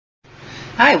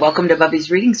Hi, welcome to Bubby's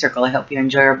Reading Circle. I hope you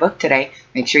enjoy our book today.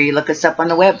 Make sure you look us up on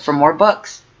the web for more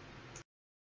books.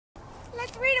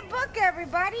 Let's read a book,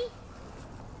 everybody.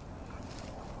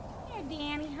 Here,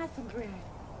 Danny, have some bread.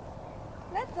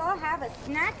 Let's all have a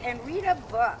snack and read a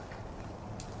book.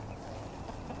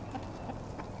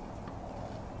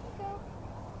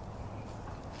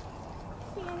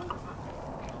 Here you go. Danny.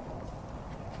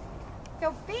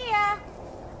 Sophia.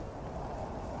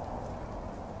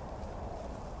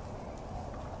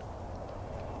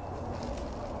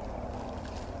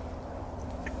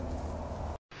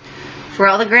 For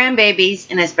all the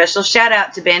grandbabies, and a special shout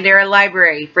out to Bandera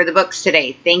Library for the books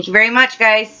today. Thank you very much,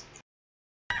 guys.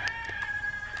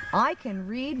 I Can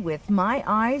Read with My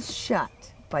Eyes Shut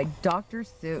by Dr.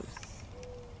 Seuss.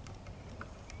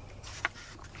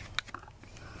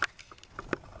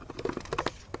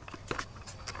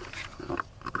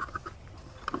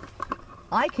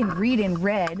 I can read in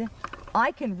red.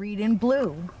 I can read in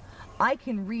blue. I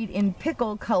can read in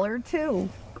pickle color too.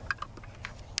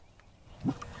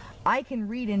 I can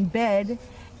read in bed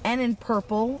and in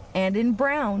purple and in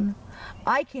brown.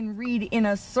 I can read in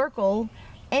a circle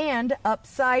and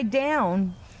upside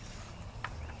down.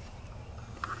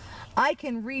 I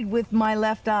can read with my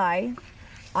left eye.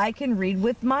 I can read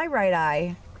with my right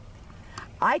eye.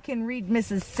 I can read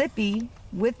Mississippi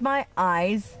with my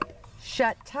eyes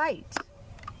shut tight.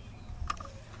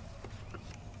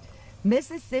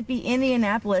 Mississippi,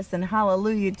 Indianapolis, and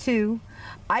Hallelujah too.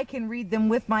 I can read them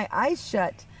with my eyes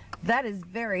shut. That is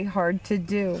very hard to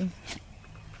do.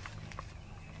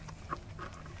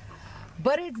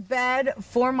 But it's bad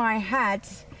for my hat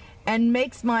and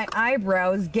makes my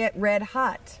eyebrows get red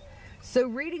hot. So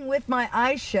reading with my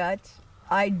eyes shut,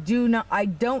 I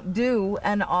don't do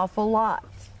an awful lot.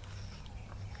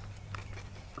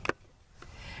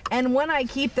 And when I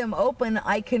keep them open,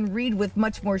 I can read with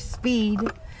much more speed.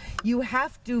 You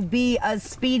have to be a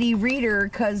speedy reader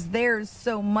 'cause there's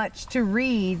so much to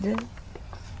read.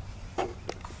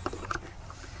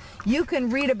 You can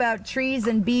read about trees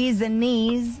and bees and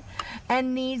knees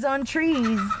on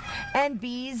trees, and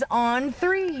bees on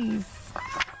threes.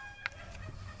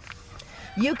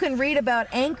 You can read about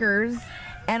anchors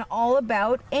and all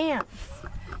about ants.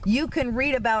 You can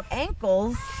read about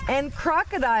ankles and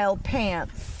crocodile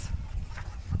pants.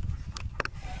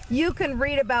 You can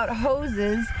read about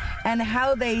hoses and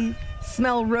how they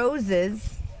smell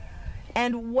roses,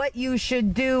 and what you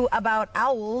should do about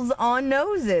owls on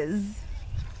noses.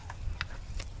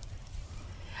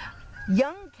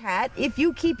 Young cat, if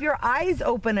you keep your eyes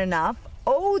open enough,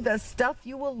 oh, the stuff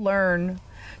you will learn.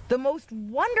 The most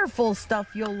wonderful stuff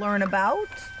you'll learn about.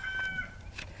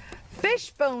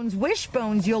 Fish bones,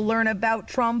 wishbones, you'll learn about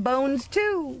trombones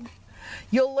too.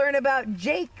 You'll learn about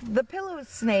Jake the pillow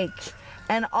snake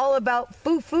and all about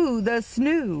Foo-Foo the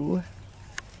snoo.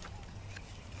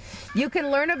 You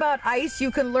can learn about ice,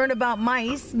 you can learn about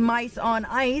mice, mice on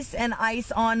ice and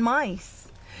ice on mice.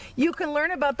 You can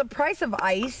learn about the price of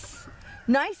ice.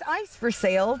 Nice ice for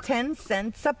sale, 10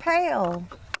 cents a pail.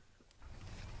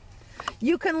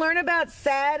 You can learn about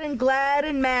sad and glad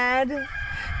and mad.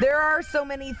 There are so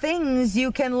many things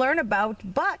you can learn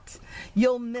about, but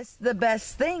you'll miss the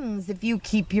best things if you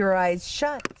keep your eyes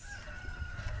shut.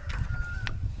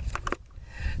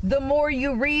 The more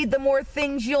you read, the more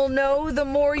things you'll know. The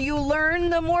more you learn,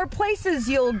 the more places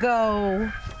you'll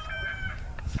go.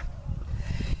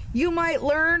 You might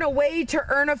learn a way to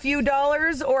earn a few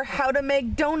dollars, or how to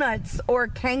make donuts or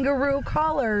kangaroo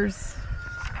collars.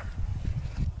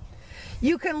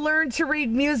 You can learn to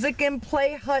read music and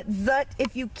play hut-zut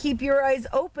if you keep your eyes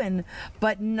open,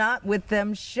 but not with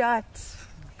them shut.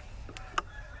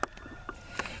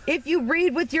 If you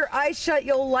read with your eyes shut,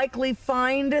 you'll likely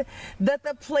find that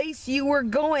the place you were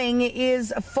going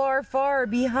is far, far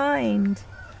behind.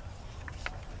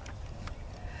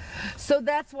 So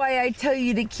that's why I tell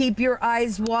you to keep your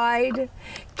eyes wide.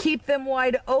 Keep them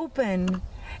wide open,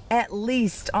 at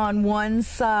least on one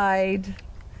side.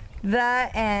 The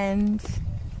end.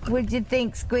 What'd you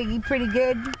think, Squiggy? Pretty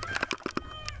good?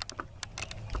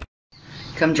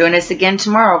 Come join us again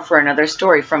tomorrow for another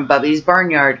story from Bubby's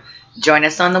Barnyard. Join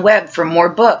us on the web for more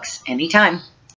books anytime.